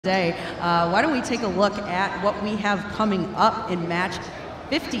Today. Why don't we take a look at what we have coming up in match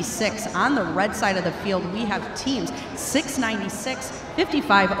 56. On the red side of the field, we have teams 696,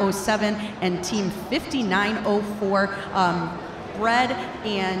 5507, and team 5904. Bread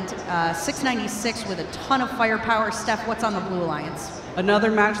and 696 with a ton of firepower. Steph, what's on the Blue Alliance?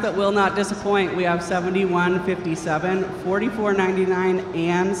 Another match that will not disappoint. We have 7157, 4499,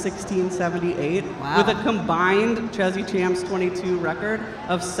 and 1678, wow, with a combined Chezy Champs 22 record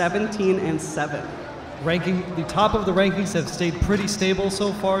of 17-7. The top of the rankings have stayed pretty stable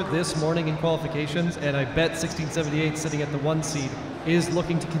so far this morning in qualifications, and I bet 1678 sitting at the 1 seed is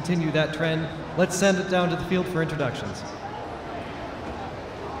looking to continue that trend. Let's send it down to the field for introductions.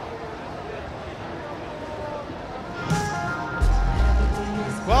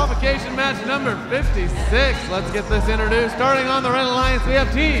 Qualification match number 56. Let's get this introduced. Starting on the Red Alliance, we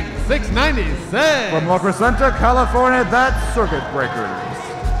have team 696. From La Crescenta, California, that's Circuit Breakers.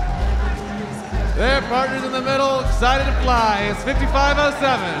 Their partners in the middle, excited to fly, is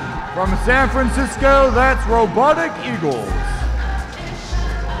 5507. From San Francisco, that's Robotic Eagles.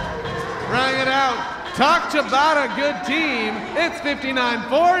 Rounding it out, talk about a good team, it's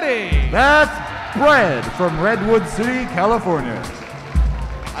 5940. That's Bread from Redwood City, California.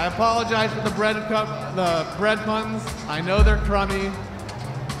 I apologize for the bread puns. I know they're crummy.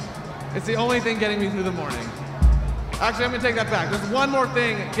 It's the only thing getting me through the morning. Actually, I'm gonna take that back. There's one more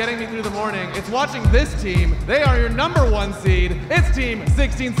thing getting me through the morning. It's watching this team. They are your #1 seed. It's team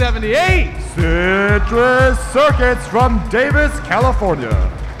 1678. Citrus Circuits from Davis, California.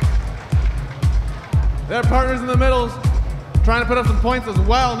 Their partners in the middle, trying to put up some points as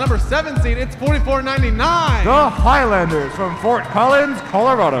well. #7 seed, it's 4499. The Highlanders from Fort Collins,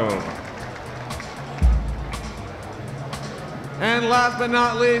 Colorado. And last but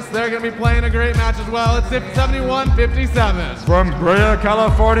not least, they're going to be playing a great match as well. It's 7157. From Brea,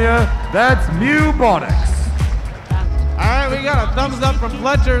 California, that's Robotics. All right, we got a thumbs up from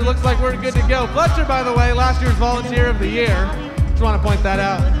Fletcher. Looks like we're good to go. Fletcher, by the way, last year's Volunteer of the Year. Just want to point that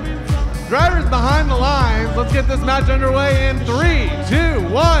out. Drivers behind the lines. Let's get this match underway in 3, 2,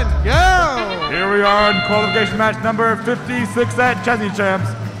 1, go! Here we are in qualification match number 56 at Chezy Champs.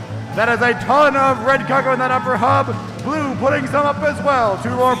 That is a ton of red cargo in that upper hub. Blue putting some up as well. 2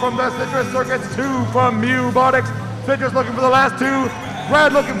 more from the Citrus Circuits, 2 from Robotics. Citrus looking for the last 2.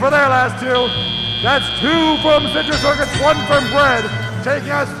 Bread looking for their last 2. That's 2 from Citrus Circuits, 1 from Bread.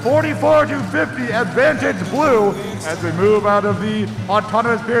 Taking us 44-50, advantage Blue as we move out of the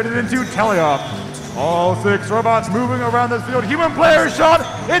autonomous period and into teleop. All 6 robots moving around this field. Human player shot,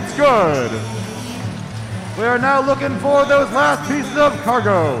 it's good. We are now looking for those last pieces of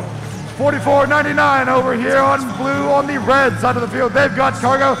cargo. 44.99 over here on Blue on the red side of the field. They've got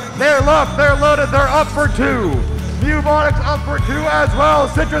cargo, they're locked, they're loaded, they're up for 2. Robotics up for 2 as well.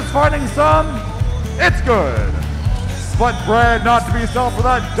 Citrus finding some, it's good. But Bread not to be stopped for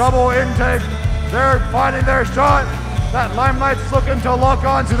that double intake. They're finding their shot. That Limelight's looking to lock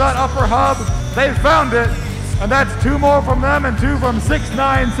onto that upper hub. They found it, and that's 2 more from them and 2 from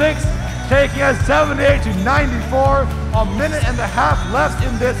 696, taking us 78-94. A minute and a half left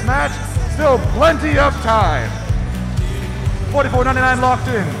in this match. Still plenty of time. 44.99 locked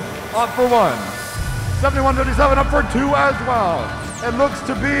in, up for 1. 71.57 up for 2 as well. It looks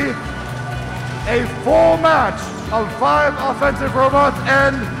to be a full match of 5 offensive robots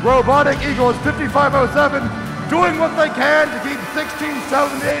and Robotic Eagles 5507 doing what they can to keep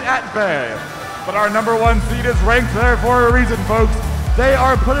 1678 at bay. But our #1 seed is ranked there for a reason, folks. They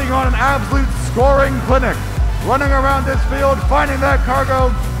are putting on an absolute scoring clinic, running around this field, finding that cargo,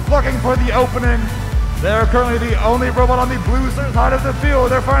 looking for the opening. They're currently the only robot on the blue side of the field.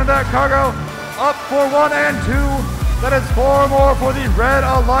 They're finding that cargo, up for 1 and 2. That is 4 more for the Red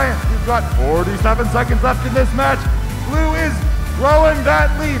Alliance. We've got 47 seconds left in this match. Blue is growing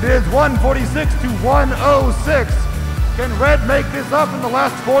that lead. It is 146-106. Can Red make this up in the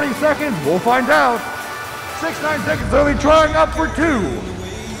last 40 seconds? We'll find out. 696 is only trying up for 2.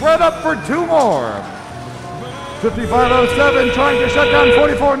 Red up for 2 more. 5507 trying to shut down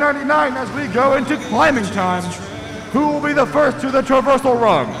 44.99 as we go into climbing time. Who will be the first to the traversal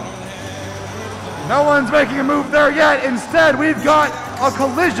rung? No one's making a move there yet. Instead, we've got a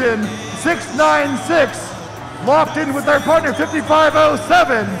collision. 696 locked in with their partner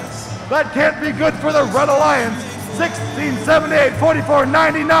 5507. That can't be good for the Red Alliance. 1678,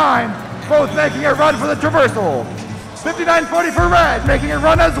 44.99, both making a run for the traversal. 59.40 for Red, making a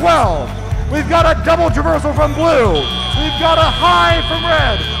run as well. We've got a double traversal from Blue. We've got a high from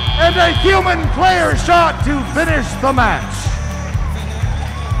Red, and a human player shot to finish the match.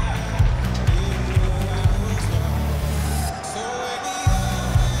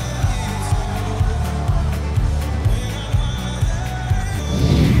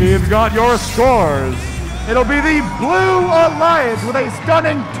 We've got your scores. It'll be the Blue Alliance with a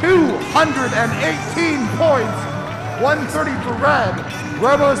stunning 218 points. 130 for red.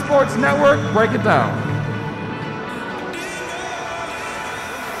 Robo Sports Network, break it down.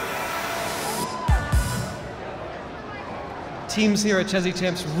 Teams here at Chezy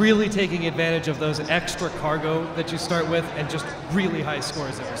Champs really taking advantage of those extra cargo that you start with and just really high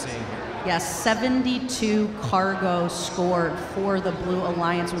scores that we're seeing here. Yes, 72 cargo scored for the Blue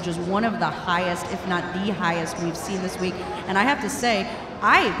Alliance, which is one of the highest, if not the highest, we've seen this week. And I have to say,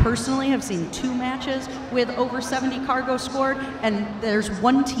 I personally have seen 2 matches with over 70 cargo scored, and there's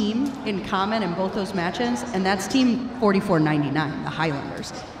one team in common in both those matches, and that's Team 4499, the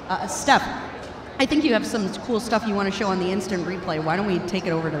Highlanders. Steph, I think you have some cool stuff you want to show on the instant replay. Why don't we take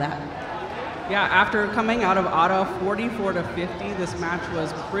it over to that? Yeah, after coming out of auto 44 to 50, this match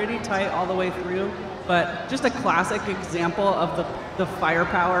was pretty tight all the way through, but just a classic example of the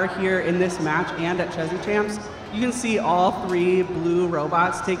firepower here in this match and at Chezy Champs. You can see all 3 blue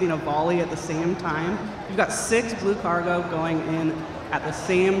robots taking a volley at the same time. You've got 6 blue cargo going in at the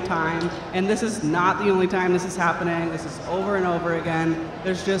same time, and this is not the only time this is happening. This is over and over again.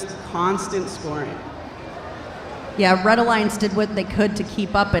 There's just constant scoring. Yeah, Red Alliance did what they could to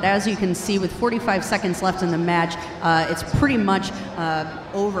keep up, but as you can see, with 45 seconds left in the match, it's pretty much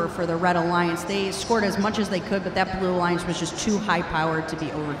over for the Red Alliance. They scored as much as they could, but that Blue Alliance was just too high-powered to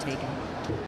be overtaken.